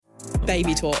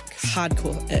baby talk.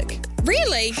 Hardcore ick.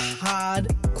 Really?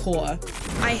 Hardcore.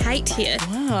 I hate hair.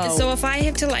 Wow. So if I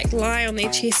have to like lie on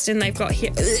their chest and they've got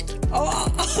hair... Oh.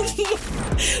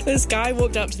 This guy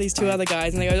walked up to these two other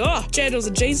guys and they go, oh, sandals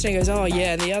and jeans. And he goes, oh,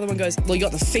 yeah. And the other one goes, well, you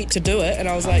got the feet to do it. And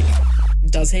I was like,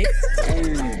 does he?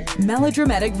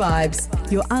 Melodramatic Vibes,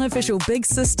 your unofficial big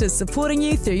sister supporting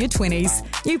you through your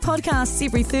 20s. New podcasts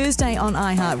every Thursday on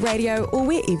iHeartRadio or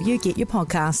wherever you get your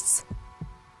podcasts.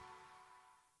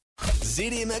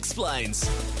 ZDM explains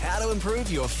how to improve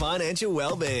your financial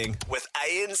well-being with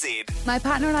ANZ. My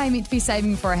partner and I are meant to be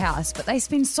saving for a house, but they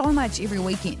spend so much every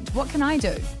weekend. What can I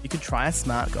do? You could try a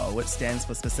SMART goal, which stands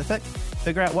for specific.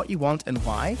 Figure out what you want and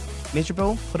why.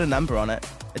 Measurable, put a number on it.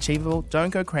 Achievable, don't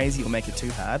go crazy or make it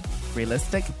too hard.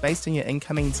 Realistic, based on your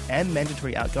incomings and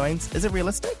mandatory outgoings, is it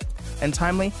realistic? And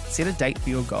timely, set a date for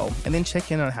your goal and then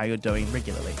check in on how you're doing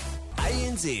regularly.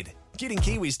 ANZ, getting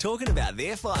Kiwis talking about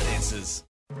their finances.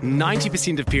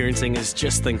 90% of parenting is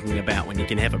just thinking about when you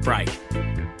can have a break.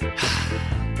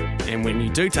 And when you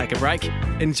do take a break,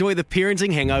 enjoy the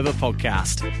Parenting Hangover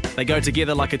podcast. They go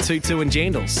together like a tutu and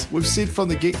jandals. We've said from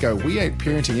the get-go, we ain't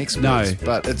parenting experts,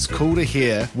 but it's cool to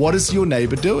hear, what is your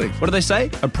neighbour doing? What do they say?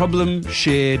 A problem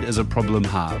shared is a problem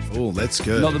halved. Oh, that's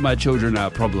good. Not that my children are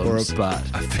problems, but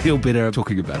I feel better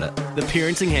talking about it. The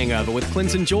Parenting Hangover with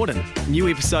Clinton Jordan. New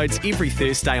episodes every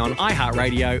Thursday on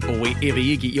iHeartRadio or wherever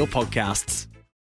you get your podcasts.